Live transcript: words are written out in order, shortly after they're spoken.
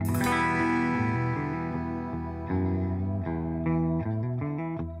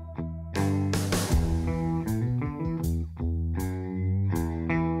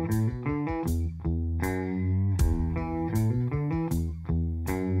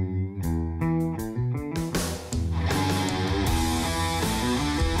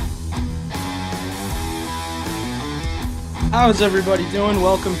How's everybody doing?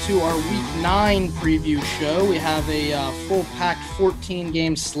 Welcome to our Week 9 preview show. We have a full-packed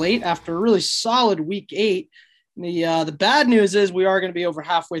 14-game slate after a really solid Week 8. The bad news is we are going to be over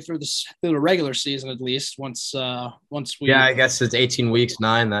halfway through the regular season, at least once we. Yeah, I guess it's 18 weeks,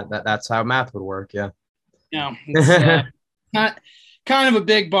 9. That's how math would work. Yeah. It's kind of a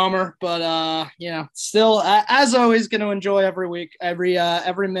big bummer, but still, as always, going to enjoy every week, every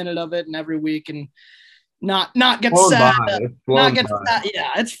minute of it, and every week, and not get Flown sad. by. It's Not flown get by. sad.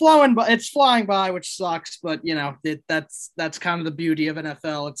 Yeah, it's flowing, but it's flying by, which sucks. But that's kind of the beauty of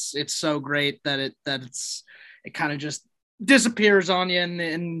NFL. It's so great that it kind of just disappears on you,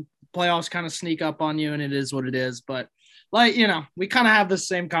 and playoffs kind of sneak up on you, and it is what it is. But we kind of have the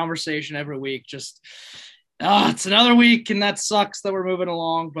same conversation every week. Just it's another week, and that sucks that we're moving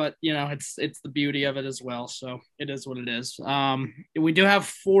along. But it's the beauty of it as well. So it is what it is. We do have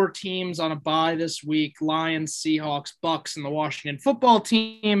 4 teams on a bye this week: Lions, Seahawks, Bucks, and the Washington Football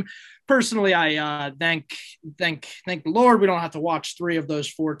Team. Personally, I thank the Lord we don't have to watch 3 of those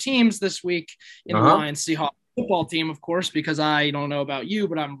 4 teams this week in the Lions, Seahawks Football Team, of course, because I don't know about you,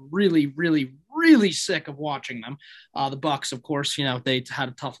 but I'm really, really, really sick of watching them. The Bucks, of course, they had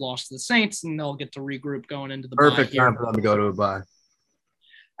a tough loss to the Saints, and they'll get to regroup going into the bye Perfect here. time for them to go to a bye.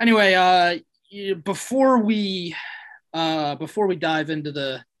 Anyway, before we dive into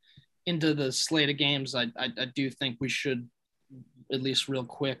the slate of games, I do think we should at least real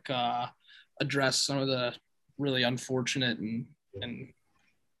quick address some of the really unfortunate and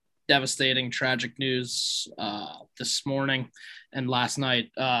devastating, tragic news this morning and last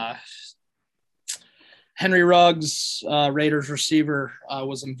night. Henry Ruggs, Raiders receiver,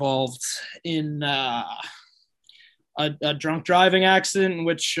 was involved in a drunk driving accident in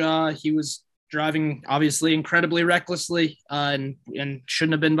which he was driving obviously incredibly recklessly and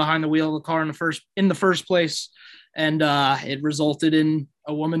shouldn't have been behind the wheel of the car in the first place. And it resulted in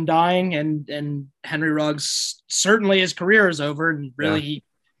a woman dying, and Henry Ruggs, certainly his career is over, and really he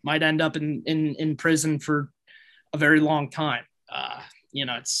might end up in prison for a very long time.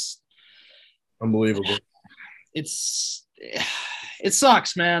 It's Unbelievable. It sucks,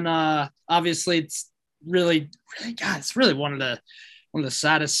 man. Obviously it's really, God, it's really one of the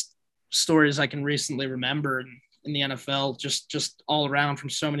saddest stories I can recently remember in the NFL, just all around from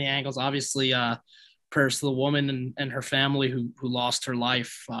so many angles. Obviously, prayers to the woman and her family who lost her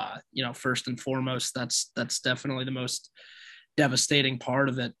life. First and foremost, that's definitely the most devastating part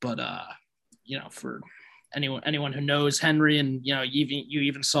of it. But for anyone who knows Henry, and you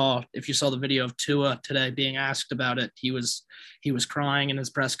even saw, if you saw the video of Tua today being asked about it, he was crying in his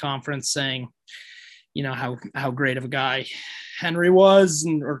press conference saying, how great of a guy Henry was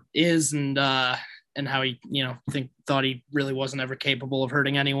or is, and how he thought he really wasn't ever capable of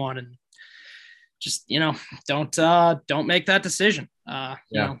hurting anyone, and just don't make that decision.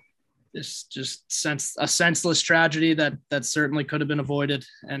 It's just a senseless tragedy that certainly could have been avoided,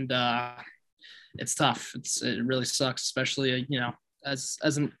 and it's tough. It really sucks, especially as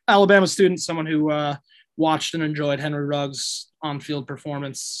an Alabama student, someone who watched and enjoyed Henry Ruggs' on-field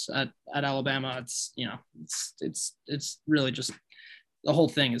performance at Alabama. It's really just, the whole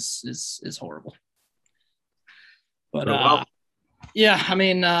thing is horrible. But I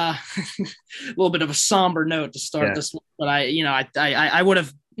mean, a little bit of a somber note to start this one, but I would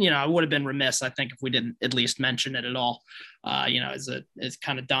have been remiss, I think, if we didn't at least mention it at all. It's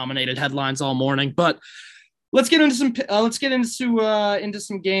kind of dominated headlines all morning. But let's get into some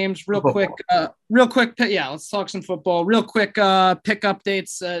games real quick. Let's talk some football real quick. Pick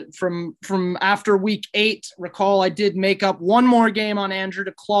updates from after week 8. Recall, I did make up one more game on Andrew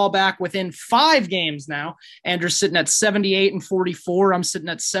to claw back within 5 games now. Andrew's sitting at 78-44. I'm sitting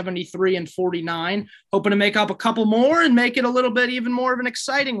at 73-49. Hoping to make up a couple more and make it a little bit even more of an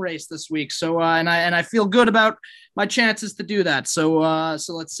exciting race this week. So and I feel good about my chances to do that. So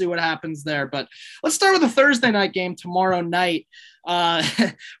let's see what happens there. But let's start with the Thursday night game tomorrow night.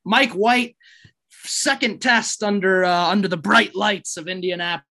 Mike White, second test under the bright lights of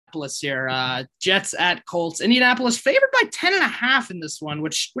Indianapolis here. Jets at Colts. Indianapolis favored by 10.5 in this one,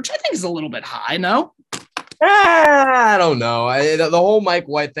 which I think is a little bit high. No? I don't know. The whole Mike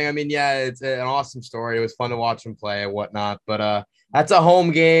White thing, I mean, it's an awesome story. It was fun to watch him play and whatnot, but that's a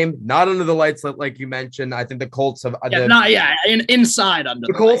home game, not under the lights like you mentioned. I think the Colts have inside under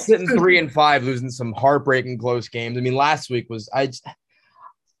the Colts sitting 3-5, losing some heartbreaking close games. I mean, last week was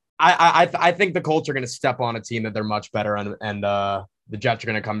I think the Colts are going to step on a team that they're much better, and the Jets are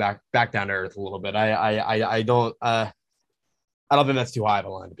going to come back down to earth a little bit. I don't think that's too high of a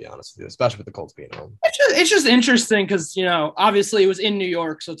line, to be honest with you, especially with the Colts being home. It's just interesting because, obviously it was in New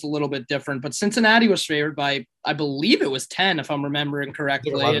York, so it's a little bit different. But Cincinnati was favored by I believe it was 10, if I'm remembering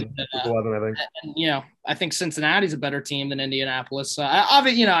correctly. 11, 11, I think. And, I think Cincinnati's a better team than Indianapolis.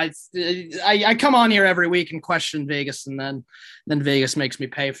 I come on here every week and question Vegas, and then Vegas makes me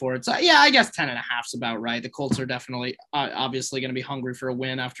pay for it. So, yeah, I guess 10.5 is about right. The Colts are definitely obviously going to be hungry for a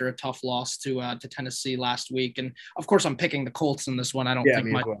win after a tough loss to Tennessee last week. And, of course, I'm picking the Colts in this one. I don't think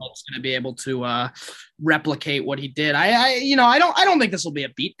Mike White's going to be able to replicate what he did. I don't think this will be a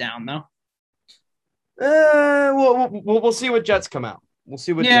beatdown, though. We'll see what Jets come out. We'll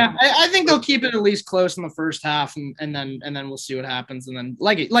see what. Yeah, I think they'll keep it at least close in the first half, and then we'll see what happens. And then,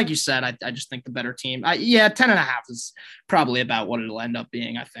 like you said, I just think the better team. 10.5 is probably about what it'll end up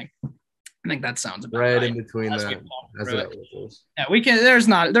being. I think that sounds about right in between that. Yeah, we can. There's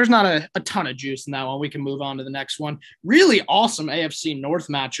not a ton of juice in that one. We can move on to the next one. Really awesome AFC North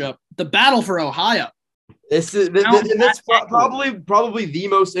matchup, the battle for Ohio. This probably the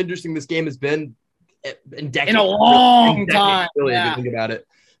most interesting this game has been in decades. In a long time. Really, if you think about it.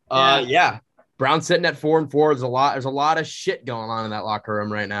 Brown's sitting at 4-4. There's a lot of shit going on in that locker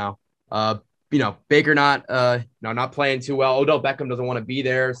room right now. Baker not playing too well. Odell Beckham doesn't want to be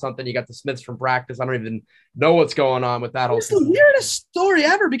there or something. You got the Smiths from practice. I don't even know what's going on with that whole thing. It's the weirdest story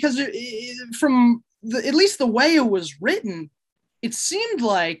ever because from at least the way it was written, it seemed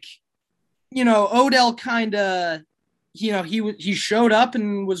like, Odell kind of, he showed up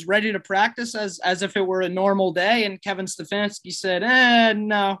and was ready to practice as if it were a normal day. And Kevin Stefanski said,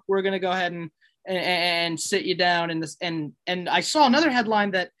 no, we're going to go ahead and sit you down in this. And I saw another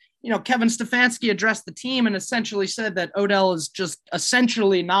headline that, Kevin Stefanski addressed the team and essentially said that Odell is just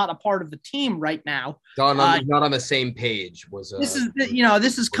essentially not a part of the team right now. He's not on the same page. This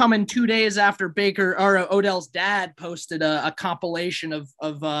is coming 2 days after Baker or Odell's dad posted a compilation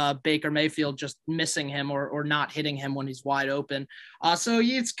of Baker Mayfield just missing him or not hitting him when he's wide open. So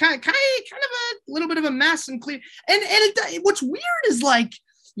it's kind of a little bit of a mess and clear. And what's weird is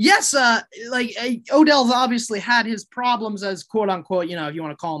yes, Odell's obviously had his problems as quote unquote, if you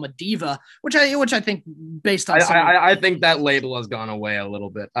want to call him a diva, which I think based on I think that label has gone away a little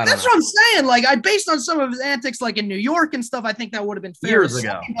bit. That's what I'm saying. Based on some of his antics, in New York and stuff, I think that would have been fair years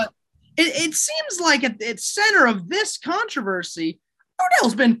ago. But it seems like at the center of this controversy,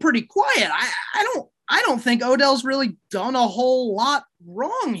 Odell's been pretty quiet. I don't think Odell's really done a whole lot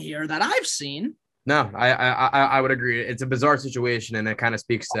wrong here that I've seen. No, I would agree. It's a bizarre situation, and it kind of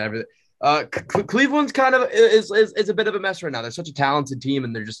speaks to everything. Cleveland's kind of is a bit of a mess right now. They're such a talented team,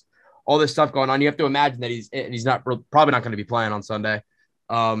 and they're just all this stuff going on. You have to imagine that he's probably not going to be playing on Sunday,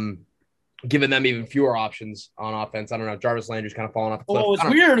 giving them even fewer options on offense. I don't know. Jarvis Landry's kind of falling off the cliff. What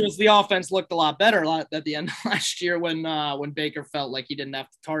was weird was the offense looked a lot better at the end of last year when Baker felt like he didn't have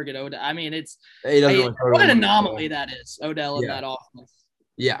to target Odell. I mean, what an anomaly that is, Odell in that offense.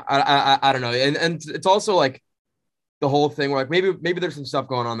 Yeah, I don't know, and it's also the whole thing where maybe there's some stuff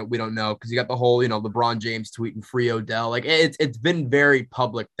going on that we don't know because you got the whole LeBron James tweeting free Odell. It's been very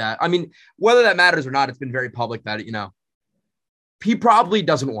public that whether that matters or not, it's been very public that he probably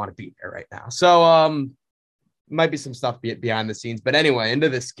doesn't want to be there right now. So might be some stuff behind the scenes, but anyway, into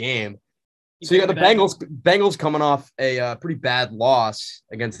this game. So you got the Bengals coming off a pretty bad loss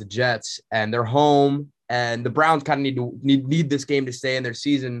against the Jets, and they're home. And the Browns kind of need this game to stay in their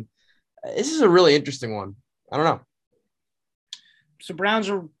season. This is a really interesting one. I don't know. So Browns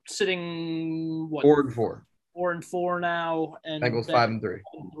are sitting 4-4. 4-4 now, and Bengals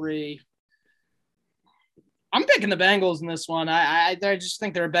 5-3. I'm picking the Bengals in this one. I just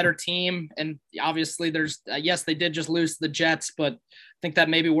think they're a better team, and obviously there's yes, they did just lose to the Jets, but I think that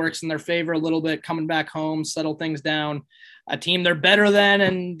maybe works in their favor a little bit. Coming back home, settle things down. A team they're better than,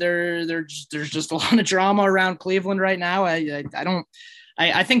 and there's just a lot of drama around Cleveland right now. I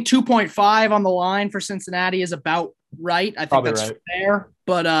think 2.5 on the line for Cincinnati is about right. I think probably that's right. fair,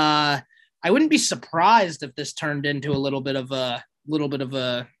 but I wouldn't be surprised if this turned into a little bit of a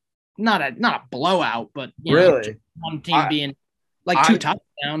not a blowout, but really one team being two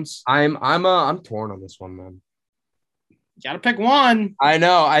touchdowns. I'm torn on this one, man. Got to pick one. I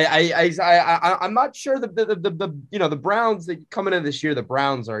know. I'm not sure the Browns that coming in this year. The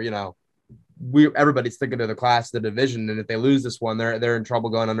Browns are everybody's thinking of the class of the division, and if they lose this one, they're in trouble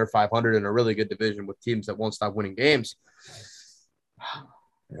going under 500 in a really good division with teams that won't stop winning games.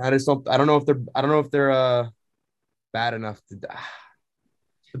 I don't know if they're bad enough to.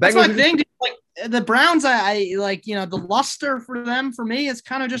 That's my thing. The Browns, the luster for me, it's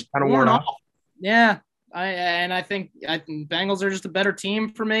kind of just worn off. Yeah. I think Bengals are just a better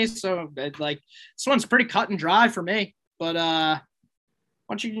team for me. So this one's pretty cut and dry for me. But I'm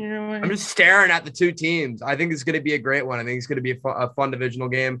just staring at the two teams. I think it's going to be a great one. I think it's going to be a fun divisional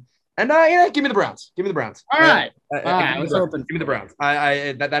game. And give me the Browns. Give me the Browns. All right. I was hoping. Give me the Browns.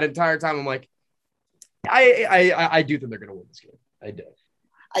 That entire time I'm like, I do think they're gonna win this game. I do.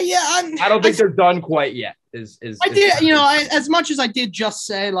 I don't think they're done quite yet. As much as I did just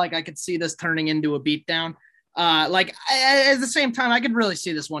say, like, I could see this turning into a beatdown. At the same time, I could really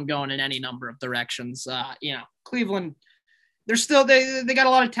see this one going in any number of directions. Cleveland, they got a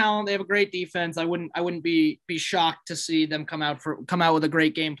lot of talent. They have a great defense. I wouldn't be shocked to see them come out with a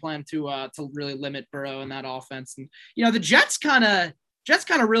great game plan to really limit Burrow in that offense. And the Jets kind of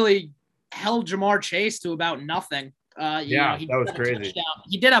really held Jamar Chase to about nothing. That was crazy.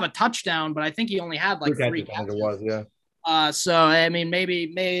 He did have a touchdown, but I think he only had like 3 catches. It was, yeah. So I mean,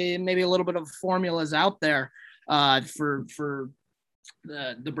 maybe a little bit of formulas out there for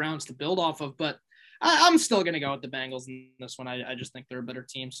the Browns to build off of, but I'm still going to go with the Bengals in this one. I just think they're a better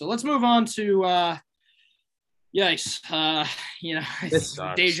team. So let's move on to yikes. It's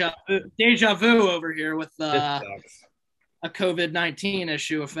deja vu over here with a COVID-19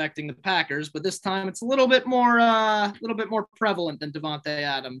 issue affecting the Packers, but this time it's a little bit more prevalent than Davante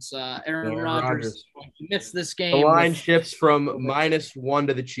Adams. Aaron Rodgers missed this game. The line shifts from -1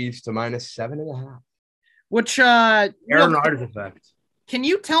 to the Chiefs to -7.5. Which Aaron Rodgers effect. Can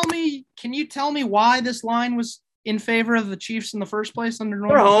you tell me why this line was in favor of the Chiefs in the first place under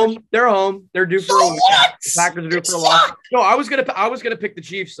normal? They're home. They're due for a loss. The Packers are due for a loss. No, I was gonna pick the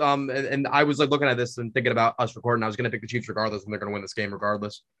Chiefs. And I was like looking at this and thinking about us recording. I was gonna pick the Chiefs regardless, and they're gonna win this game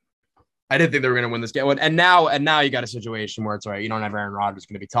regardless. I didn't think they were gonna win this game. And now you got a situation where it's all right. You don't have Aaron Rodgers. It's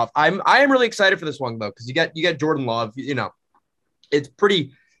gonna be tough. I am really excited for this one though, because you get Jordan Love. It's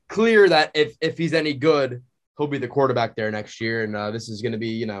pretty clear that if he's any good, he'll be the quarterback there next year. And this is gonna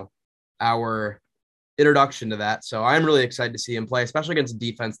be our introduction to that. So I'm really excited to see him play, especially against a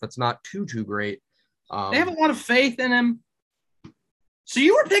defense that's not too great. They have a lot of faith in him. So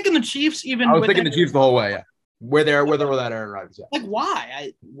you were picking the Chiefs even? I was picking the Chiefs the whole way. Yeah, where they're without Aaron Rodgers. Yeah. Like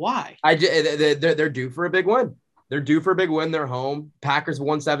why? Why? They're due for a big win. They're home. Packers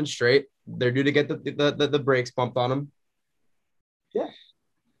won 7 straight. They're due to get the brakes pumped on them. Yeah.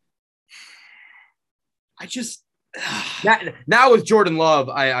 Now with Jordan Love,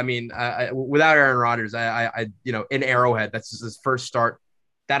 I mean, without Aaron Rodgers, in Arrowhead, that's his first start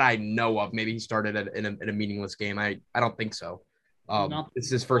that I know of. Maybe he started in a meaningless game. I don't think so. This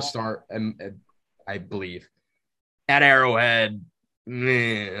is his first start, I believe, at Arrowhead.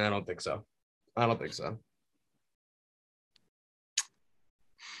 I don't think so.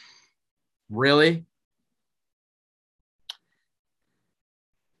 Really?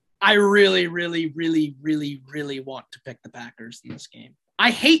 I really, really, really, really, really want to pick the Packers in this game. I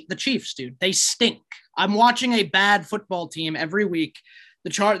hate the Chiefs, dude. They stink. I'm watching a bad football team every week.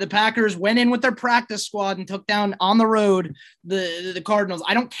 The Packers went in with their practice squad and took down on the road the Cardinals.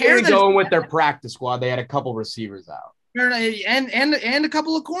 I don't care. They're going with their practice squad. They had a couple receivers out. And a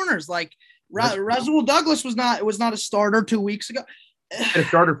couple of corners. Like Rasul Douglas was not a starter 2 weeks ago. Been a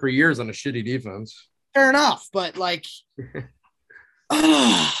starter for years on a shitty defense. Fair enough, but like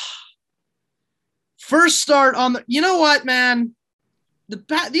first start on the. You know what, man?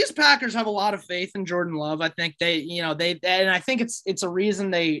 These Packers have a lot of faith in Jordan Love. I think and I think it's a reason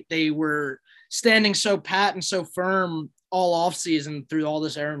they were standing so pat and so firm all offseason through all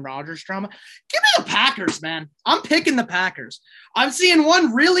this Aaron Rodgers drama. Give me the Packers, man. I'm picking the Packers. I'm seeing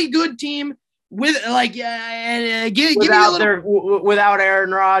one really good team with without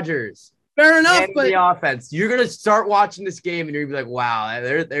Aaron Rodgers. Fair enough, but the offense. You're gonna start watching this game and you're gonna be like, "Wow,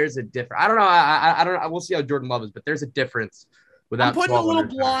 there's a difference." I don't know. I don't know. We'll see how Jordan Love is, but there's a difference. I'm putting a little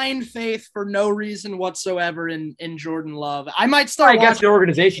blind faith for no reason whatsoever in Jordan Love. I might start. I guess the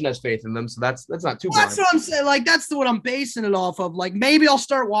organization has faith in them, so that's not too blind. That's what I'm saying. Like that's what I'm basing it off of. Like maybe I'll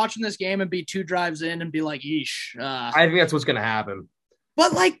start watching this game and be 2 drives in and be like, "Yeesh." I think that's what's gonna happen.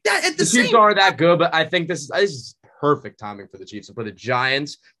 But like that, at the Chiefs aren't that good. But I think this is perfect timing for the Chiefs to play the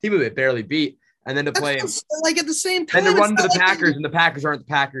Giants, team they barely beat, and then to play like at the same time. And to run to the Packers, and the Packers aren't the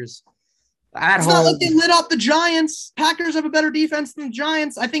Packers. It's not like they lit up the Giants. Packers have a better defense than the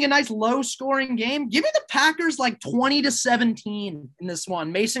Giants. I think a nice low-scoring game. Give me the Packers like 20-17 in this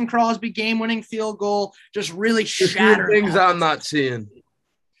one. Mason Crosby game-winning field goal just really shattered. Things I'm not seeing.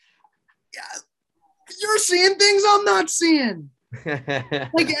 Yeah, you're seeing things I'm not seeing.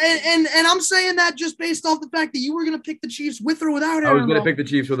 and I'm saying that just based off the fact that you were going to pick the Chiefs with or without Aaron. I was going to pick the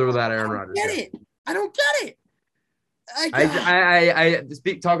Chiefs with or without Aaron Rodgers. I don't get it. I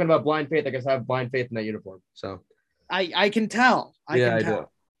speak talking about blind faith. I guess I have blind faith in that uniform. So I can tell. I do.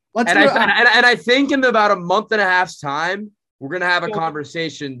 I think in about a month and a half's time, we're gonna have a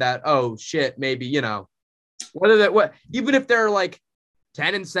conversation that maybe even if they're like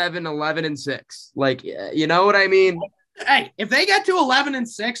 10-7, 11-6. Like, you know what I mean? Hey, if they get to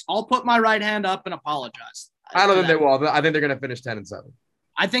 11-6, I'll put my right hand up and apologize. I don't think they will. I think they're going to finish 10-7.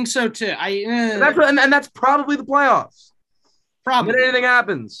 I think so too. And that's probably the playoffs. Probably. When anything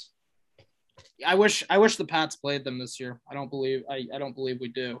happens. I wish the Pats played them this year. I don't believe we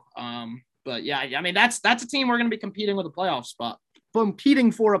do. But yeah, I mean that's a team we're going to be competing for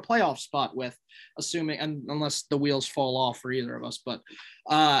a playoff spot with, assuming unless the wheels fall off for either of us. But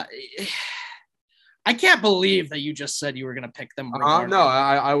I can't believe that you just said you were going to pick them. No,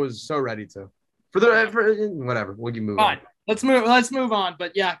 I was so ready to. For whatever, we'll keep moving. Fine. Let's move on.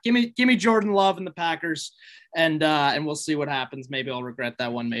 But yeah, give me Jordan Love and the Packers, and we'll see what happens. Maybe I'll regret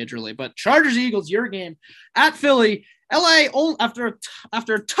that one majorly. But Chargers Eagles, your game at Philly. LA, after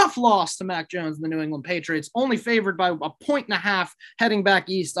a tough loss to Mac Jones and the New England Patriots, only favored by 1.5 heading back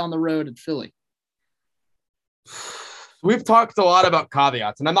east on the road at Philly. We've talked a lot about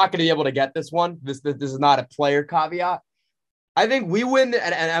caveats, and I'm not going to be able to get this one. This is not a player caveat. I think we win,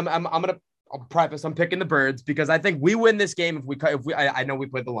 and I'll preface. I'm picking the Birds because I think we win this game if we. I know we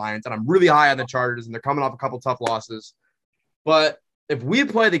played the Lions, and I'm really high on the Chargers, and they're coming off a couple tough losses. But if we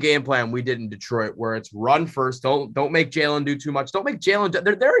play the game plan we did in Detroit, where it's run first, don't make Jalen do too much. Don't make Jalen.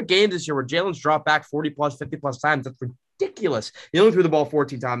 There are games this year where Jalen's dropped back 40 plus, 50 plus times. That's ridiculous. He only threw the ball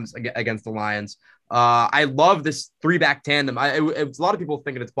 14 times against the Lions. I love this 3-back tandem. It's a lot of people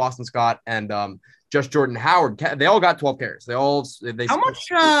thinking it's Boston Scott and just Jordan Howard. They all got 12 carries. How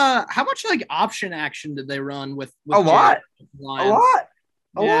much like option action did they run with a lot? A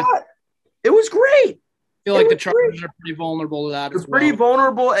lot. It was great. I feel like the Chargers are pretty vulnerable to that. It's pretty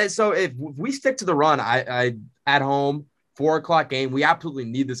vulnerable. And so if we stick to the run, I at home 4:00 game, we absolutely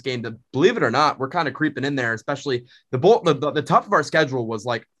need this game to, believe it or not, we're kind of creeping in there, especially the top of our schedule was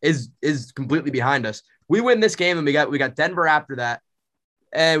like, is completely behind us. We win this game and we got Denver after that.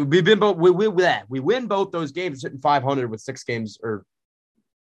 And we win both those games, hitting 500 with 6 games or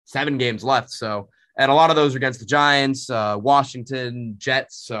 7 games left. So, and a lot of those are against the Giants, Washington,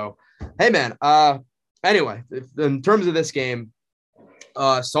 Jets. So, hey man, anyway, in terms of this game,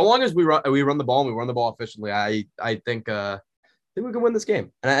 so long as we run the ball and we run the ball efficiently, I think we can win this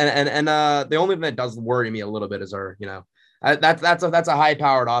game. And the only thing that does worry me a little bit is our, that's a high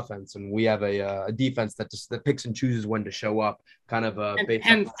powered offense, and we have a defense that picks and chooses when to show up. Kind of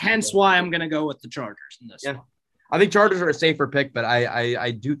hence why I'm going to go with the Chargers in this one. I think Chargers are a safer pick, but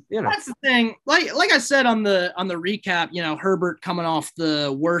I do, That's the thing. Like I said on the recap, Herbert coming off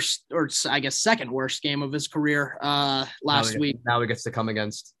the worst, or I guess second worst game of his career last week. Now he gets to come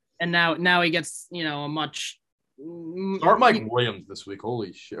against. And now he gets, a much. Start Mike Williams this week.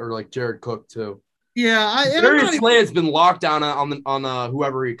 Holy shit. Or like Jared Cook too. Yeah. Darius Slay has been locked down on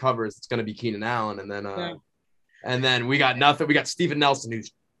whoever he covers. It's going to be Keenan Allen. And then we got nothing. We got Steven Nelson,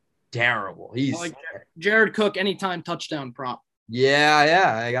 who's terrible. He's like Jared Cook anytime touchdown prop.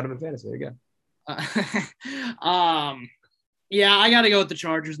 Yeah, I got him in fantasy. There you go. Yeah, I got to go with the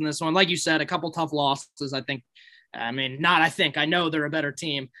Chargers in this one. Like you said, a couple tough losses. I know they're a better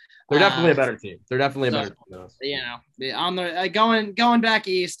team. They're definitely a better team. They're definitely a better team than us. On the going back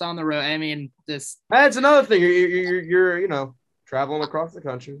east on the road. That's another thing. You're traveling across the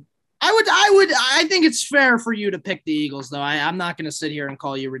country. I think it's fair for you to pick the Eagles, though. I'm not going to sit here and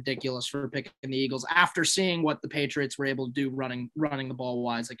call you ridiculous for picking the Eagles after seeing what the Patriots were able to do running the ball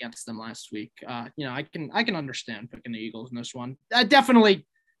wise against them last week. I can understand picking the Eagles in this one. Definitely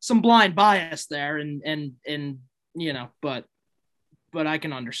some blind bias there, but I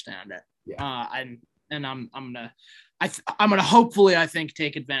can understand it. Yeah. I'm gonna hopefully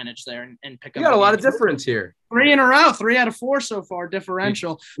take advantage there and pick up. You got a lot of difference here. 3 in a row, 3 out of 4 so far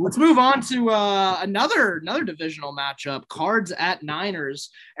differential. Let's move on to another divisional matchup. Cards at Niners.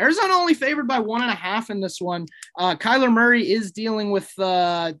 Arizona only favored by 1.5 in this one. Kyler Murray is dealing with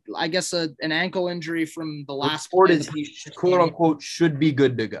an ankle injury from the last. Report is he quote unquote should be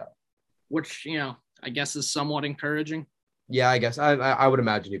good to go, which I guess is somewhat encouraging. Yeah, I guess I would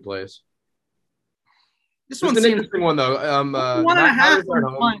imagine he plays. This one's an interesting one though.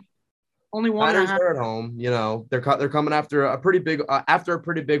 1.5. Only 1.5. They're at home. They're coming after a pretty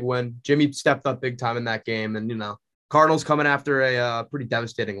big win. Jimmy stepped up big time in that game, and Cardinals coming after a pretty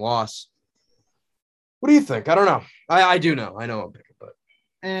devastating loss. What do you think? I don't know. I do know. I know I'm picking, but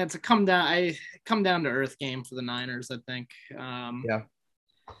it's a come down to earth game for the Niners. I think. Yeah.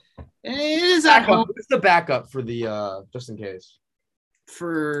 It is at home. Who's the backup for the just in case?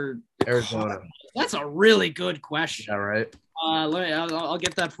 For Arizona. That's a really good question. Yeah, right. I'll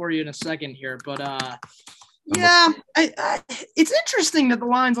get that for you in a second here, but it's interesting that the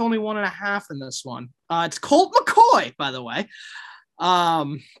line's only 1.5 in this one. It's Colt McCoy, by the way.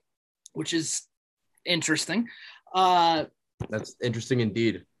 which is interesting. That's interesting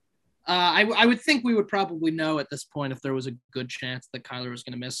indeed. I would think we would probably know at this point if there was a good chance that Kyler was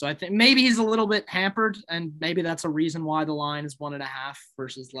going to miss. So I think maybe he's a little bit hampered, and maybe that's a reason why the line is 1.5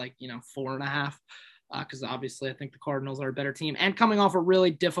 versus 4.5. Because obviously I think the Cardinals are a better team, and coming off a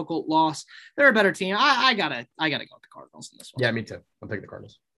really difficult loss, they're a better team. I gotta go with the Cardinals in this one. Yeah, me too. I'm taking the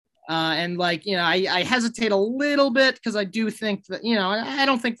Cardinals. I hesitate a little bit because I do think that I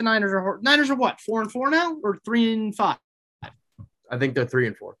don't think the Niners are what 4-4 now or 3-5. I think they're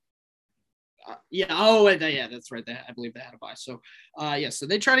 3-4. Yeah. Oh, yeah, that's right. I believe they had a bye. So, so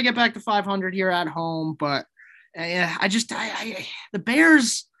they try to get back to 500 here at home, but the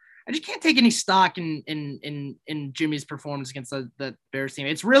Bears. I just can't take any stock in Jimmy's performance against the Bears team.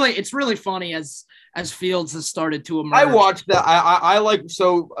 It's really funny as Fields has started to emerge. I watched that. I like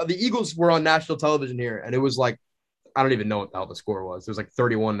the Eagles were on national television here, and it was like I don't even know what the hell the score was. It was like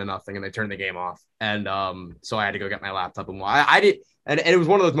 31-0, and they turned the game off. And so I had to go get my laptop and I did. And it was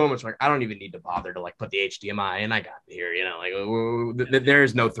one of those moments where I don't even need to bother to put the HDMI, and I got it here, there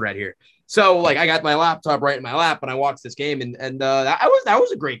is no threat here. So I got my laptop right in my lap, and I watched this game, and that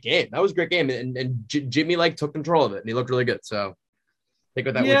was a great game. That was a great game, and Jimmy took control of it, and he looked really good. So think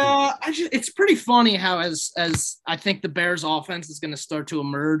what that. Yeah, it's pretty funny how as I think the Bears offense is going to start to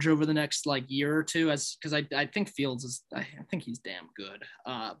emerge over the next year or two, because I think Fields I think he's damn good.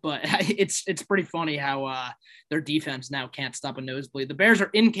 But it's pretty funny how their defense now can't stop a nosebleed. The Bears are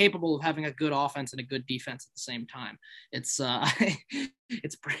incapable of having a good offense and a good defense at the same time. It's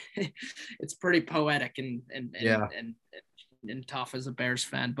it's pretty poetic and tough as a Bears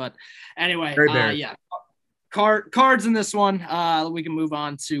fan. But anyway, yeah. Cards in this one. We can move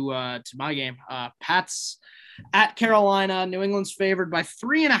on to my game. Pats at Carolina. New England's favored by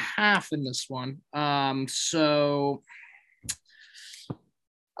 3.5 in this one. So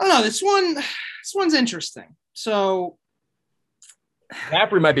I don't know. This one's interesting. So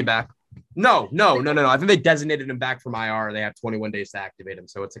McCaffrey might be back. No. I think they designated him back from IR. They have 21 days to activate him,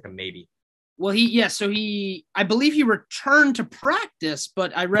 so it's like a maybe. Well, I believe he returned to practice,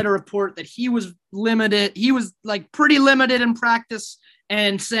 but I read a report that he was limited. He was pretty limited in practice,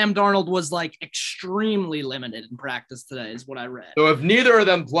 and Sam Darnold was extremely limited in practice today, is what I read. So if neither of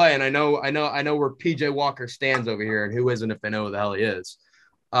them play, and I know where PJ Walker stands over here, and who isn't if I know who the hell he is.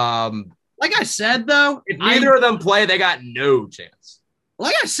 Like I said, though, if neither of them play, they got no chance.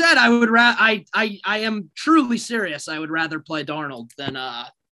 Like I said, I would I am truly serious. I would rather play Darnold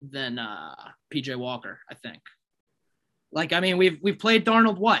than PJ Walker, I think. We've played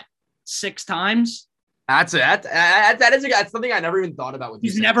Darnold 6 times? That's something I never even thought about with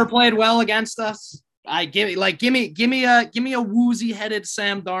He's never played well against us. Give me a woozy headed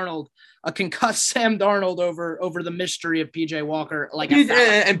Sam Darnold, a concussed Sam Darnold over the mystery of PJ Walker.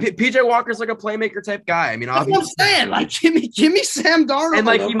 And PJ Walker's a playmaker type guy. I mean, that's what I'm saying. Give me Sam Darnold.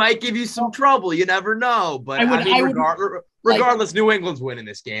 And he might give you some trouble. You never know. But regardless, New England's winning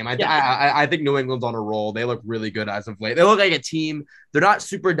this game. I think New England's on a roll. They look really good as of late. They look like a team. They're not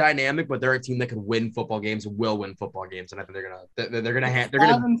super dynamic, but they're a team that can win football games, will win football games, and I think they're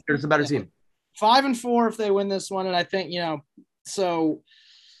just a better team. 5-4 if they win this one, and I think so.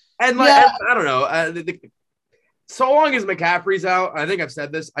 And I don't know. So long as McCaffrey's out, I think I've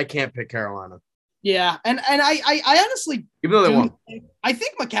said this. I can't pick Carolina. Yeah, and I honestly, even though they won't, I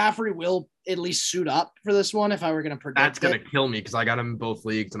think McCaffrey will at least suit up for this one. If I were going to predict, that's going to kill me because I got him in both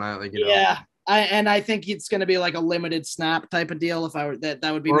leagues, and I think it's going to be a limited snap type of deal. If I were that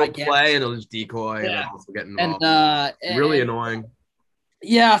would be my guess. Play and it'll just decoy and also get involved. And really annoying.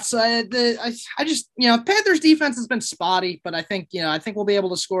 Yeah, so I just Panthers defense has been spotty, but I think we'll be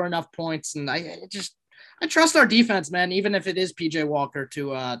able to score enough points, and I trust our defense, man. Even if it is PJ Walker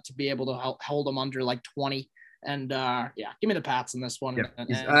to be able to hold them under 20, and give me the Pats in this one. Yeah,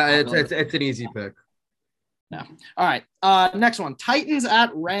 it's an easy pick. Yeah. All right. Next one, Titans at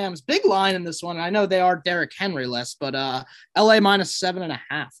Rams. Big line in this one. I know they are Derrick Henry less, but LA minus 7.5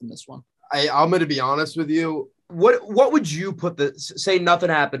 in this one. I'm going to be honest with you. What would you put say nothing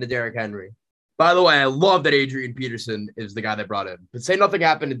happened to Derrick Henry? By the way, I love that Adrian Peterson is the guy they brought in, but say nothing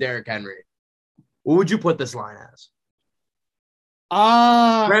happened to Derrick Henry. What would you put this line as?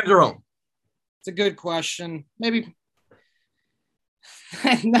 Rams are home. It's a good question. Maybe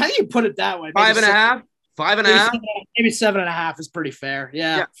now you put it that way. 5.5? 5.5? Maybe 7.5 is pretty fair.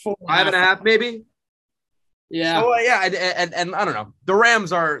 Yeah. 5.5 maybe. Yeah. So and I don't know. The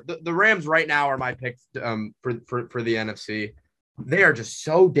Rams right now are my pick for the NFC. They are just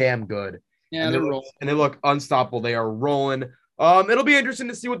so damn good. Yeah, and they look unstoppable. They are rolling. It'll be interesting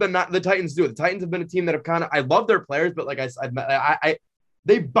to see what the Titans do. The Titans have been a team that have I love their players, but like I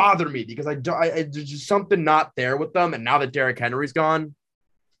they bother me because there's just something not there with them. And now that Derrick Henry's gone,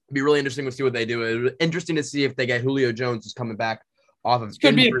 it'd be really interesting to see what they do. It'd be interesting to see if they get Julio Jones is coming back off of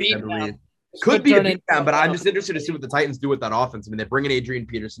could be a beatdown. Could be a beatdown, but I'm just interested to see what the Titans do with that offense. I mean, they bring in Adrian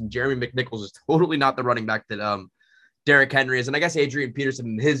Peterson. Jeremy McNichols is totally not the running back that Derrick Henry is. And I guess Adrian Peterson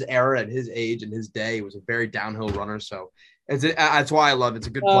in his era and his age and his day was a very downhill runner. So that's why I love it. It's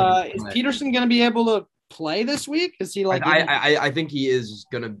a good play. Is Peterson going to be able to play this week? Is he like? I think he is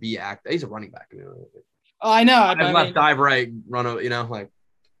going to be active. He's a running back. I know. Left, dive right, run.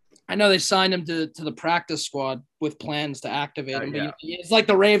 I know they signed him to the practice squad with plans to activate him. But it's like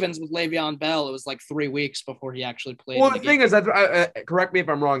the Ravens with Le'Veon Bell. It was like 3 weeks before he actually played. Well, the thing is, correct me if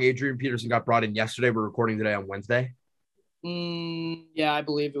I'm wrong. Adrian Peterson got brought in yesterday. We're recording today on Wednesday. Yeah, I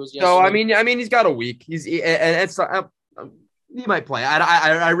believe it was yesterday. So I mean, he's got a week. He might play.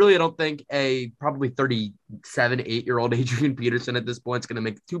 I really don't think a probably 37-8-year-old Adrian Peterson at this point is going to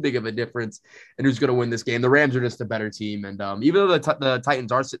make too big of a difference in who's going to win this game. The Rams are just a better team, and even though the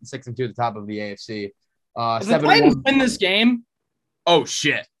Titans are sitting 6-2 at the top of the AFC, if the Titans win this game, oh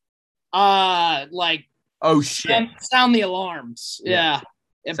shit! Oh shit! Sound the alarms. Yeah.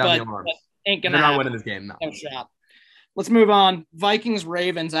 Sound the alarms. Ain't gonna. They're not winning this game. No shot. Let's move on. Vikings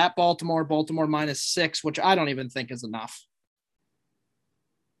Ravens at Baltimore. Baltimore -6, which I don't even think is enough.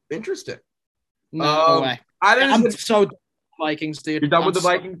 Interesting. No way. I'm so Vikings, dude. You're done with the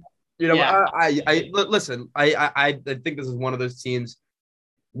Vikings? Listen. I think this is one of those teams.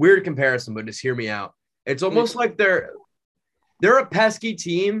 Weird comparison, but just hear me out. It's almost like they're a pesky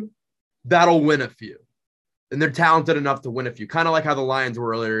team that'll win a few, and they're talented enough to win a few. Kind of like how the Lions were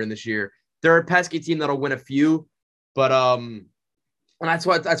earlier in this year. They're a pesky team that'll win a few, but and that's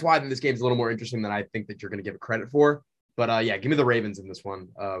why I think this game's a little more interesting than I think that you're going to give it credit for. But give me the Ravens in this one.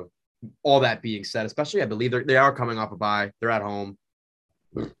 All that being said, especially I believe they are coming off a bye. They're at home.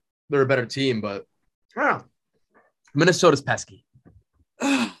 They're a better team, but I don't know. Minnesota's pesky.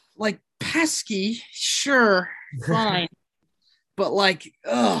 Like pesky, sure, fine. But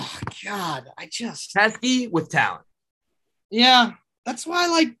oh God, pesky with talent. Yeah, that's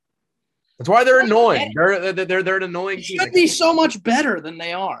why that's why they're annoying. They're an annoying team. Should be so much better than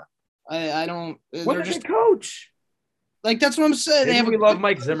they are. I don't. What is just coach? That's what I'm saying. We love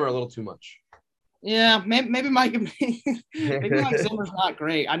Mike Zimmer a little too much. Yeah, maybe Mike Zimmer's not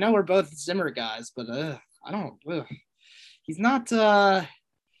great. I know we're both Zimmer guys, but I don't. He's not.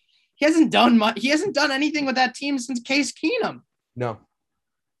 He hasn't done much. He hasn't done anything with that team since Case Keenum. No,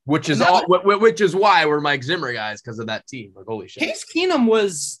 which is why we're Mike Zimmer guys, because of that team. Like, holy shit. Case Keenum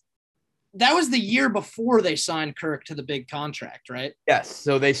was the year before they signed Kirk to the big contract, right? Yes.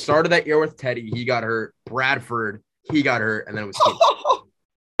 So they started that year with Teddy. He got hurt. Bradford. He got hurt, and then it was Keenum.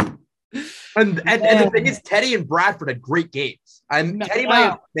 and the thing is, Teddy and Bradford had great games. Teddy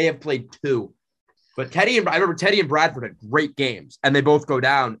may have played 2, but I remember Teddy and Bradford had great games, and they both go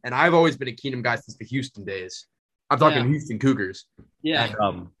down. And I've always been a Keenum guy since the Houston days. I'm talking Houston Cougars. Yeah. And I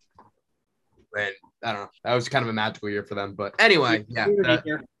don't know. That was kind of a magical year for them. But anyway, yeah.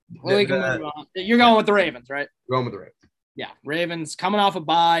 We can move on. You're going with the Ravens, right? Going with the Ravens. Yeah, Ravens coming off a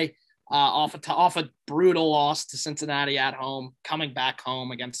bye. Off a brutal loss to Cincinnati at home, coming back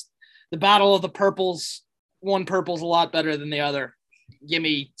home against the battle of the purples. One purple's a lot better than the other. Give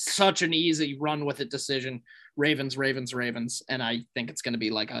me such an easy run with it decision. Ravens. And I think it's going to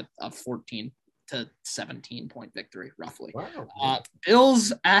be like a 14 to 17 point victory, roughly. Wow.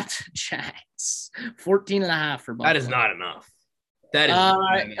 Bills at Jags, 14.5 for both. That is not enough. That is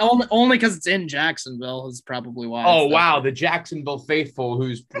only because it's in Jacksonville is probably why. Oh wow, the Jacksonville faithful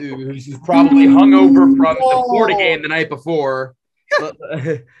who's probably hungover from the Florida game the night before.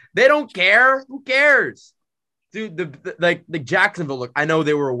 They don't care. Who cares, dude? The Jacksonville look. I know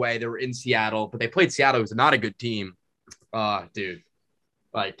they were away. They were in Seattle, but they played Seattle, who's not a good team. Dude,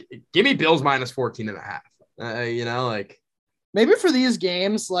 give me Bills -14.5. Maybe for these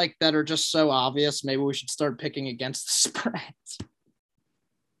games that are just so obvious, maybe we should start picking against the spreads.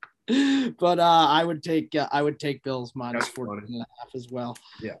 But I would take Bills -14.5 as well.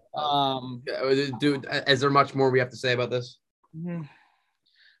 Yeah. Dude, is there much more we have to say about this? I'm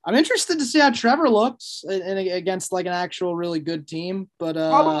interested to see how Trevor looks against an actual really good team, but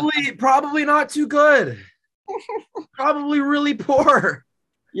probably not too good. Probably really poor.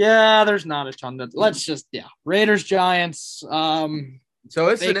 Yeah, there's not a ton. Raiders Giants. So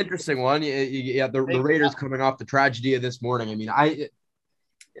it's an interesting one. The Raiders coming off the tragedy of this morning. I mean, I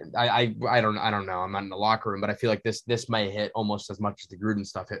don't know. I'm not in the locker room, but I feel like this might hit almost as much as the Gruden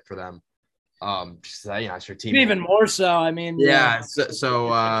stuff hit for them. Just, it's your team. Even more so. I mean, yeah. So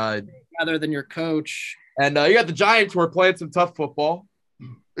rather than your coach. And you got the Giants who are playing some tough football.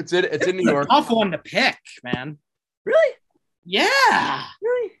 It's in New York. Tough one to pick, man. Really? Yeah.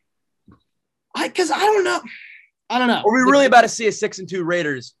 Really? Because I don't know. Are we really about to see a 6-2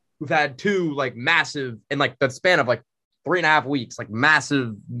 Raiders who've had two like massive in like the span of like 3.5 weeks, like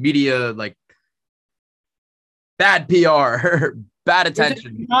massive media, like bad PR, bad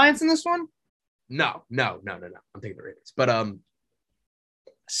attention? The Giants in this one? No. I'm taking the Raiders, but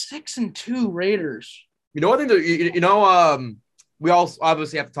 6-2 Raiders. I think we also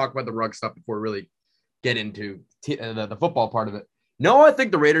obviously have to talk about the Ruggs stuff before we really get into the football part of it. No, I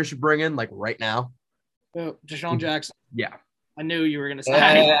think the Raiders should bring in like right now. Deshaun Jackson. Yeah. I knew you were going to say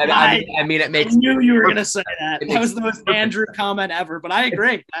I mean, it makes. I knew you were going to say that. That was the most Andrew comment ever, but I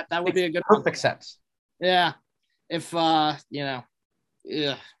agree. That would be a good perfect sense. Yeah. If, yeah.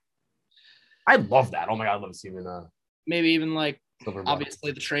 I love that. Oh my God. I love seeing maybe even like,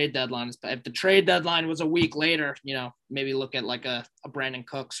 obviously the trade deadline is, if the trade deadline was a week later, maybe look at like a Brandon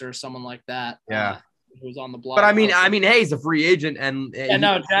Cooks or someone like that. Yeah. Who's on the block. But I mean, hey, he's a free agent and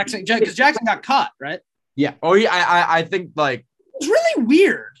Jackson, because Jackson got cut, right? Yeah. Oh, yeah. I think like it's really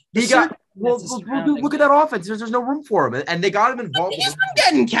weird. He got look at that offense. There's no room for him, and they got him involved. He's been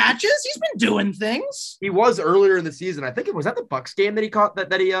getting catches. He's been doing things. He was earlier in the season. I think it was at the Bucs game that he caught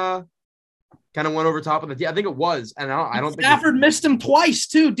that he kind of went over top of the. I think it was, and I don't think Stafford missed him twice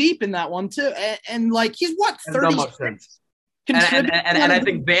too, deep in that one too, and like he's what 30. And I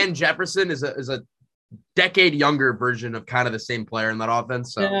think Van Jefferson is a decade younger version of kind of the same player in that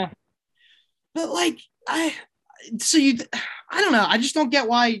offense. So. Yeah. But like I don't know. I just don't get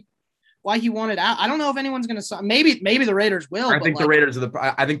why he wanted out. I don't know if anyone's going to. Maybe the Raiders will. I think the Raiders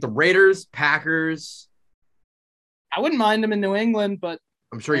are I think the Raiders, Packers. I wouldn't mind them in New England, but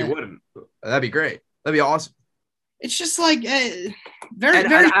I'm sure you wouldn't. That'd be great. That'd be awesome. It's just like very.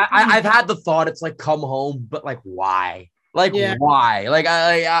 I've had the thought. It's like come home, but like why? Like why? Like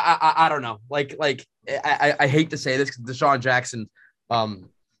I don't know. Like I hate to say this because Deshaun Jackson,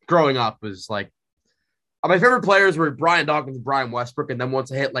 growing up was like. My favorite players were Brian Dawkins, Brian Westbrook, and then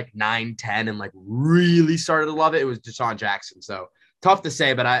once I hit like 9, 10 and like really started to love it, it was Deshaun Jackson. So tough to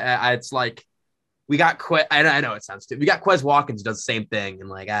say, but I it's like we got Quez. I know it sounds stupid. We got Quez Watkins who does the same thing, and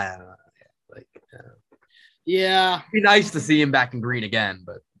like I don't know, yeah, it'd be nice to see him back in green again.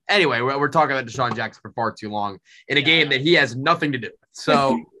 But anyway, we're talking about Deshaun Jackson for far too long in a game that he has nothing to do with.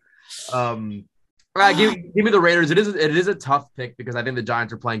 So, give me the Raiders. It is a tough pick because I think the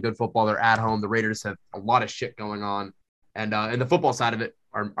Giants are playing good football. They're at home. The Raiders have a lot of shit going on, and the football side of it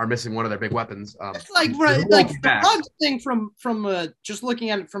are missing one of their big weapons. It's like the Ruggs thing from just looking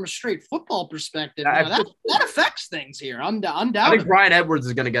at it from a straight football perspective. That affects things here. Undoubtedly. I think Brian Edwards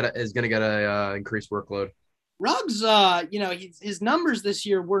is going to get a increased workload. Ruggs, his numbers this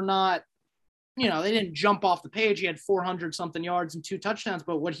year were not. They didn't jump off the page. He had 400 something yards and 2 touchdowns,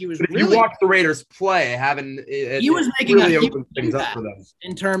 but what he was really. If you watch the Raiders play, he was making really opened things up for them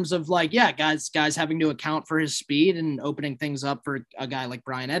in terms of like, guys having to account for his speed and opening things up for a guy like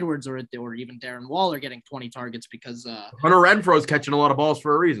Brian Edwards or even Darren Waller getting 20 targets because Hunter Renfro's catching a lot of balls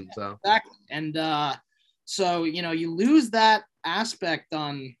for a reason. So exactly, and so you lose that aspect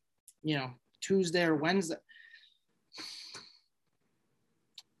on Tuesday or Wednesday.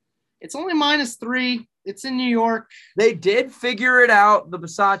 It's only -3. It's in New York. They did figure it out the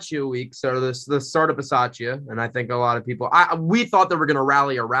Bisaccia week, so the start of Bisaccia, and I think a lot of people. We thought they were going to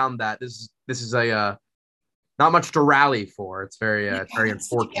rally around that. This is a not much to rally for. It's very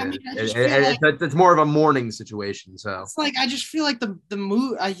unfortunate. It's more of a mourning situation. So it's like I just feel like the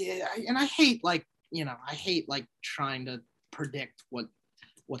mood. I hate I hate trying to predict what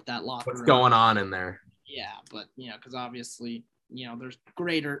that locker what's going on in there. Yeah, but because obviously. There's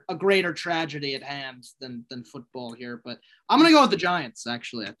a greater tragedy at hand than football here, but I'm gonna go with the Giants.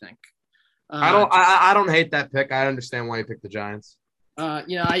 Actually, I think. I don't hate that pick. I understand why you picked the Giants.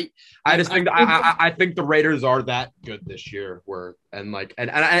 I think the Raiders are that good this year. And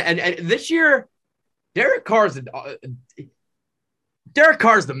this year, Derek Carr's the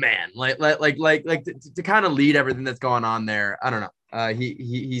man. To kind of lead everything that's going on there. I don't know.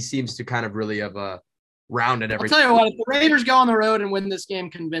 He seems to kind of really have a. Rounded everything. I'll tell you what, if the Raiders go on the road and win this game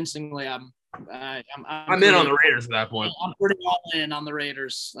convincingly, I'm in on the Raiders at that point. I'm pretty all in on the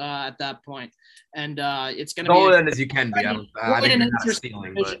Raiders at that point, and it's going to be all in as you can be. I think you're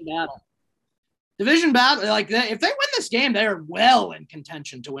stealing, division battle. Like if they win this game, they are well in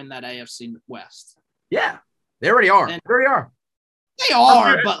contention to win that AFC West. Yeah, they already are. They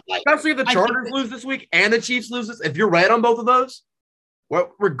are, but especially if the Chargers lose this week and the Chiefs lose this. If you're right on both of those.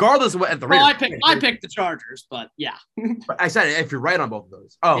 Well, regardless of what at the Well, Raiders, I picked the Chargers, but yeah. I said if you're right on both of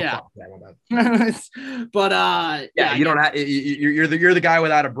those. Oh, yeah. Fuck. Yeah, my bad. But yeah, you don't have you're the guy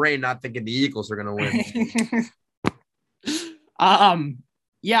without a brain, not thinking the Eagles are gonna win.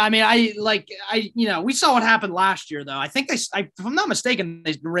 Yeah, I mean, we saw what happened last year, though. I think if I'm not mistaken,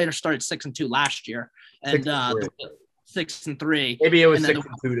 the Raiders started 6-2 last year, and 6-3. Maybe it was 6-2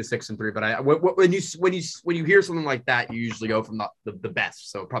 to 6-3, but when you hear something like that, you usually go from the best.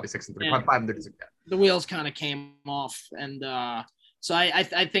 So probably 6-3, probably 5-3. The wheels kind of came off, and so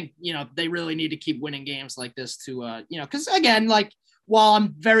I think they really need to keep winning games like this to because again, like, while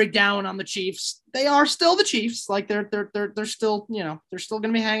I'm very down on the Chiefs, they are still the Chiefs. Like they're still, they're still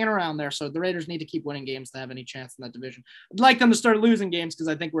going to be hanging around there. So the Raiders need to keep winning games to have any chance in that division. I'd like them to start losing games because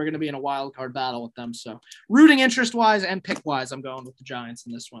I think we're going to be in a wild card battle with them. So rooting interest wise and pick wise, I'm going with the Giants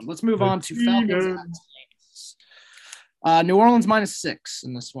in this one. Let's move on to Falcons. New Orleans -6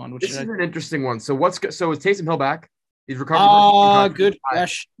 in this one. This is an interesting one. So is Taysom Hill back? He's recovered. Good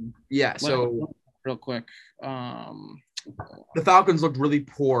question. Yeah. So real quick. The Falcons looked really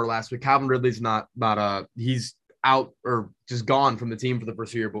poor last week. Calvin Ridley's not he's out or just gone from the team for the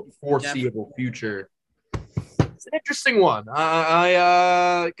foreseeable future. It's an interesting one.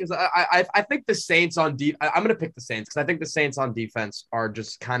 Because I think the Saints on I'm gonna pick the Saints because I think the Saints on defense are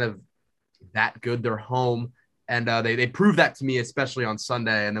just kind of that good. They're home, and they proved that to me, especially on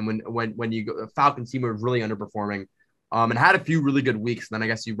Sunday. And then when you go, the Falcons team was really underperforming, and had a few really good weeks. And then I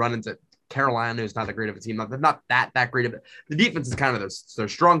guess you run into Carolina, who's not that great of a team. Not that great of it. The defense is kind of their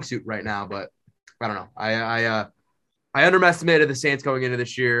strong suit right now, but I don't know. I underestimated the Saints going into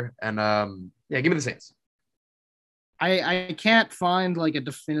this year, and give me the Saints. I can't find like a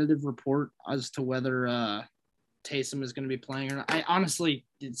definitive report as to whether Taysom is going to be playing or not. I honestly,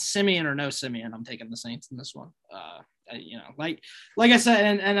 Simeon or no Simeon, I'm taking the Saints in this one. Like I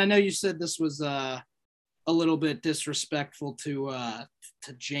said, and I know you said this was a little bit disrespectful to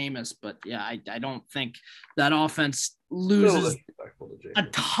Jameis, but yeah, I don't think that offense loses a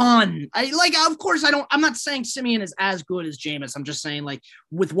ton. Of course, I'm not saying Simeon is as good as Jameis. I'm just saying, like,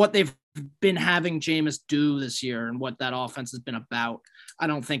 with what they've been having Jameis do this year and what that offense has been about, I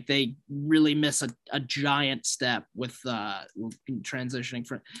don't think they really miss a giant step with transitioning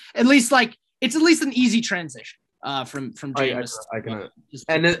from at least it's at least an easy transition. From Jameis.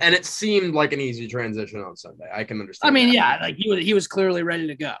 And it seemed like an easy transition on Sunday. I can understand. I mean, that. Yeah, like he was clearly ready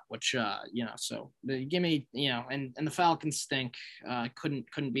to go, which so give me, and the Falcons stink.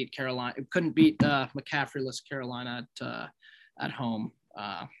 Couldn't beat Carolina. Couldn't beat McCaffrey-less Carolina at home.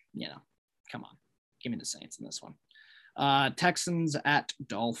 Come on, give me the Saints in this one. Texans at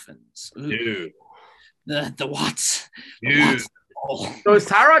Dolphins. Ooh. Dude. The Watts. Dude. The Watts. So is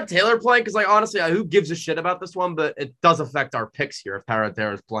Tyrod Taylor playing? Because honestly, who gives a shit about this one? But it does affect our picks here if Tyrod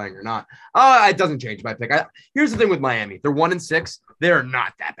Taylor is playing or not. It doesn't change my pick. Here's the thing with Miami: they're 1-6. They're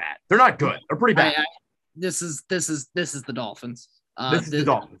not that bad. They're not good. They're pretty bad. This is the Dolphins. This is the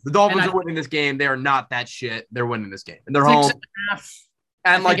Dolphins. The Dolphins are winning this game. They are not that shit. They're winning this game, and they're home.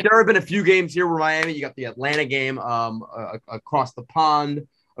 And there have been a few games here where Miami. You got the Atlanta game, across the pond.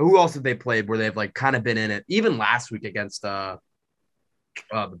 Who else have they played where they've kind of been in it? Even last week against the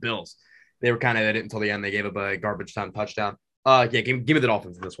Bills, they were kind of at it until the end. They gave up a garbage time touchdown. Give me the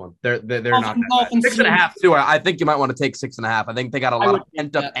Dolphins in this one. They're not that bad. 6.5 too. I think you might want to take 6.5. I think they got a lot of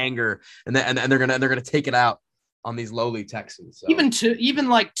pent up anger, and they're gonna take it out on these lowly Texans. So. Even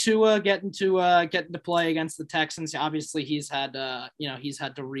Tua getting to play against the Texans. Obviously, he's had to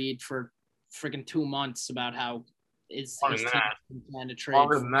read for freaking 2 months about how his team plan to trade.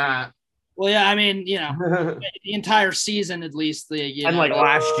 Longer than that. Well, yeah, I mean, the entire season at least.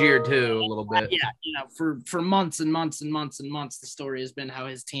 Last year too, a little bit. Yeah, for months and months and months and months, the story has been how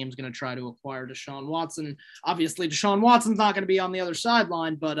his team's going to try to acquire Deshaun Watson. Obviously, Deshaun Watson's not going to be on the other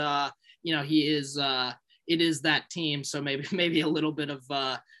sideline, but he is. It is that team, so maybe a little bit of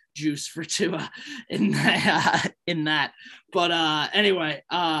juice for Tua in that. But anyway.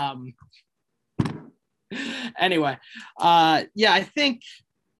 I think.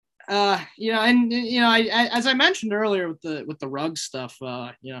 As I mentioned earlier with the Ruggs stuff,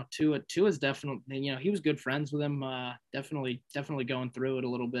 Tua is definitely, he was good friends with him. Definitely going through it a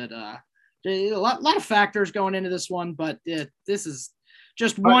little bit. A lot of factors going into this one, but this is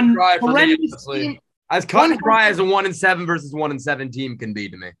just one horrendous team. As cut and dry as a 1-7 versus 1-7 team can be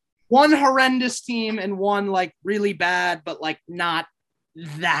to me. One horrendous team and one really bad, but not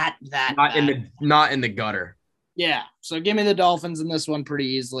that not in the gutter. Yeah, so give me the Dolphins in this one pretty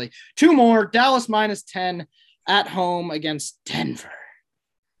easily. 2 more, Dallas -10 at home against Denver.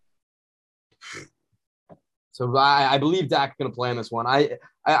 So I believe Dak's going to play in this one. I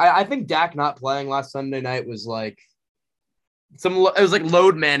think Dak not playing last Sunday night was like it was like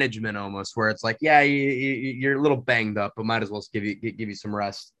load management almost, where it's like, yeah, you're a little banged up, but might as well give you some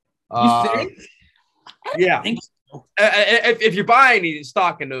rest. You think? Yeah. Think so. If you're buying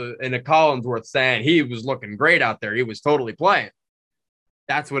stock into Collinsworth saying he was looking great out there, he was totally playing.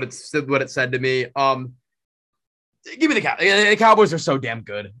 That's what it said to me. Give me the Cowboys. The Cowboys are so damn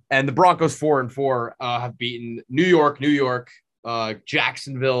good, and the Broncos 4-4 have beaten New York,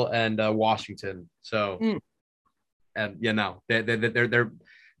 Jacksonville, and Washington. So, and they're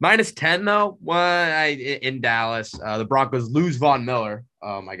 -10 though. In Dallas, the Broncos lose Von Miller.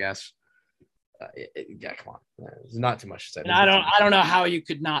 I guess. Yeah, come on. There's not too much to say. And I don't know how you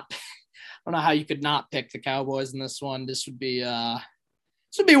could not. I don't know how you could not pick the Cowboys in this one. This would be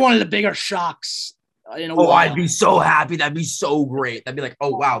one of the bigger shocks. I'd be so happy. That'd be so great. That'd be like,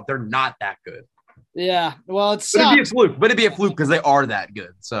 oh wow, they're not that good. Yeah, well, it'd be a fluke. But it'd be a fluke because they are that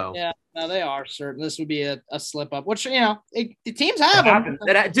good. So yeah, no, they are certain. This would be a slip up, which the teams have them.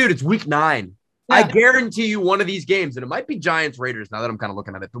 Dude, it's week 9. Yeah. I guarantee you one of these games, and it might be Giants Raiders now that I'm kind of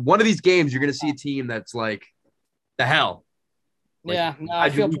looking at it, but one of these games you're going to see a team that's like the hell. Like, yeah, no, I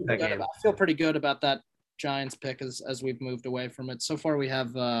feel pretty good about that Giants pick as we've moved away from it. So far we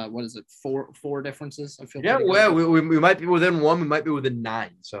have what is it, four differances? I feel we might be within 1, we might be within 9.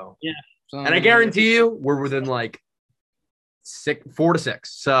 So yeah. And I guarantee you we're within like 4 to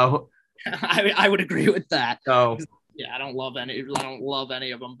 6. So I would agree with that. So yeah, I don't love any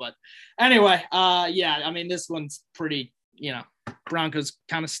of them, but anyway, yeah, I mean this one's pretty, Broncos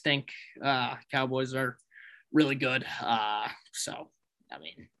kind of stink. Cowboys are really good. So I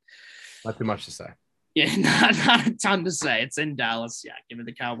mean, not too much to say. Yeah, not a ton to say. It's in Dallas. Yeah, give it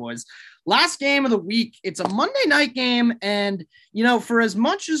the Cowboys. Last game of the week. It's a Monday night game. And, for as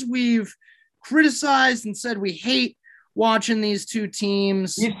much as we've criticized and said we hate watching these two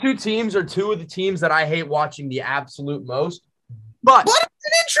teams. These two teams are two of the teams that I hate watching the absolute most. But it's an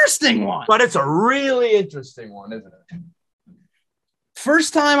interesting one. But it's a really interesting one, isn't it?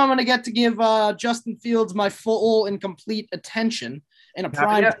 First time I'm going to get to give Justin Fields my full and complete attention in a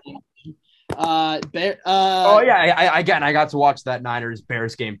prime time. I got to watch that Niners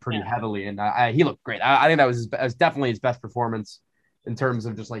Bears game pretty heavily, and he looked great. I think that was definitely his best performance in terms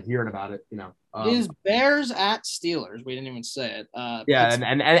of just like hearing about it. His Bears at Steelers. We didn't even say it.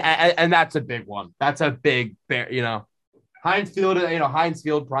 And that's a big one. That's a big bear. Heinz Field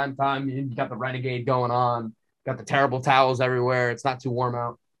prime time. You got the Renegade going on. Got the terrible towels everywhere. It's not too warm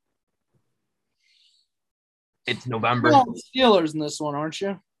out. It's November. You're on the Steelers in this one, aren't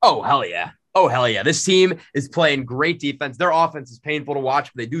you? Oh, hell yeah. This team is playing great defense. Their offense is painful to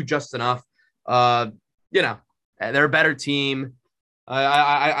watch, but they do just enough. They're a better team.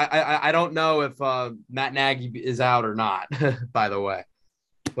 I don't know if Matt Nagy is out or not, by the way.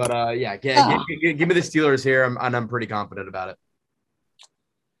 But, give me the Steelers here, and I'm pretty confident about it.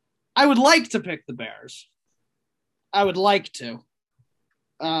 I would like to pick the Bears. I would like to.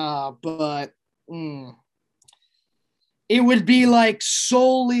 But it would be like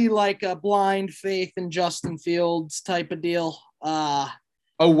solely like a blind faith in Justin Fields type of deal.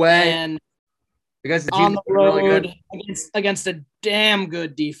 Away. And because the on the road really against a damn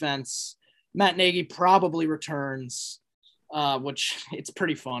good defense. Matt Nagy probably returns, which it's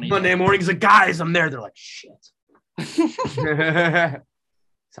pretty funny. Monday morning, he's like, guys, I'm there. They're like, shit. So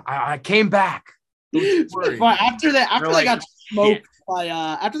I came back. After they got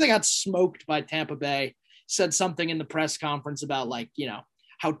smoked by Tampa Bay, said something in the press conference about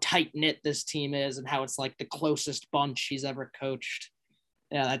how tight knit this team is and how it's like the closest bunch he's ever coached.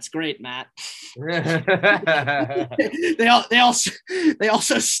 Yeah, that's great, Matt. they also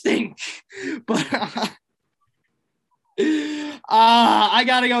stink, but I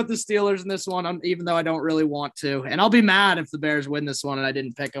gotta go with the Steelers in this one, even though I don't really want to, and I'll be mad if the Bears win this one and I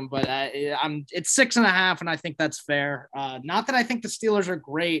didn't pick them. But it's 6.5, and I think that's fair. Not that I think the Steelers are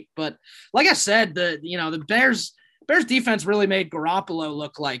great, but like I said, the Bears defense really made Garoppolo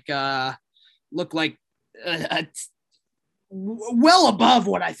look like well above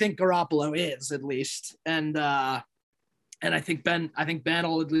what I think Garoppolo is, at least, and I think Ben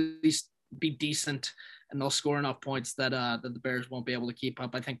will at least be decent. And they'll score enough points that the Bears won't be able to keep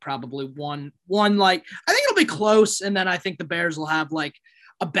up. I think probably one. I think it'll be close, and then I think the Bears will have like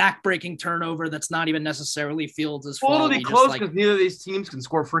a backbreaking turnover that's not even necessarily Fields' fault. It'll be close because neither of these teams can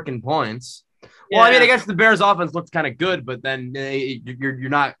score freaking points. Yeah. Well, I mean, I guess the Bears' offense looks kind of good, but then you're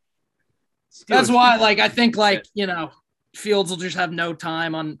not. That's why, I think Fields will just have no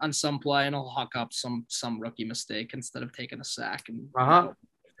time on some play, and he'll huck up some rookie mistake instead of taking a sack and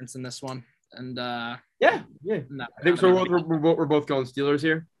difference in this one. And Yeah. No, I think so. We're both going Steelers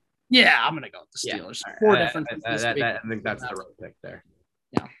here. Yeah, I'm gonna go with the Steelers. Yeah. Four differences this week. I think that's the right pick there.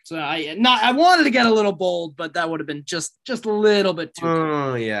 Yeah. So I wanted to get a little bold, but that would have been just a little bit too.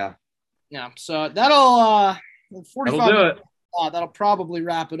 Oh yeah. Yeah. So that'll 45. That'll do it. That'll probably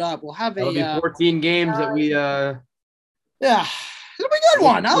wrap it up. We'll have That'll be 14 games that we yeah, it'll be a good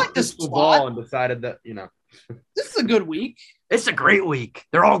one. I like this ball and decided that this is a good week. It's a great week.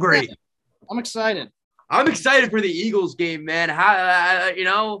 They're all great. Yeah. I'm excited. I'm excited for the Eagles game, man.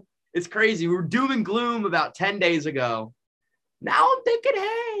 How it's crazy. We were doom and gloom about 10 days ago. Now I'm thinking,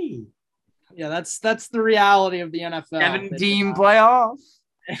 hey. Yeah, that's the reality of the NFL. 7-team playoff.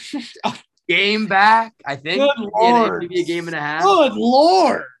 Game back, I think. Good Lord. Maybe a game and a half. Good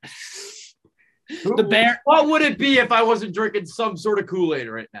Lord. The Bears. What would it be if I wasn't drinking some sort of Kool-Aid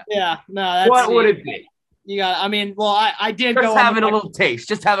right now? Yeah, no. That's what would it be? You got. I mean, well, I did just go having a little taste.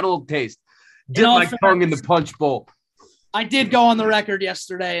 Just having a little taste. Dip my tongue in the punch bowl. I did go on the record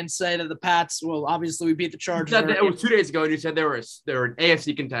yesterday and say that the Pats. Well, obviously we beat the Chargers. It was 2 days ago, and you said they were an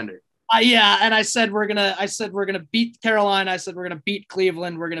AFC contender. Yeah, and I said we're gonna beat Carolina. I said we're gonna beat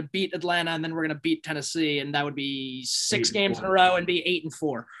Cleveland. We're gonna beat Atlanta, and then we're gonna beat Tennessee, and that would be 6 games in a row and be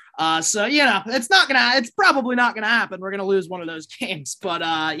 8-4. So it's probably not gonna happen. We're gonna lose one of those games, but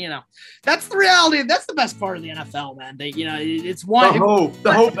that's the reality. That's the best part of the NFL, man. It's one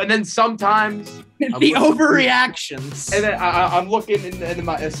the hope, and then sometimes the overreactions. And then I'm looking,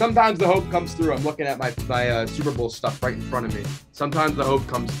 and sometimes the hope comes through. I'm looking at my Super Bowl stuff right in front of me. Sometimes the hope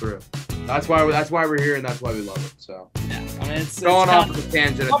comes through. That's why we're here, and that's why we love it. So yeah, I mean, it's going off of a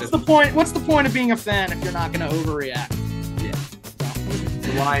tangent. What's the point? What's the point of being a fan if you're not going to overreact?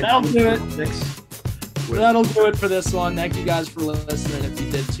 Yeah, that'll do it. That'll do it for this one. Thank you guys for listening. If you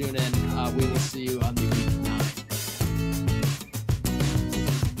did tune in, we will see you on the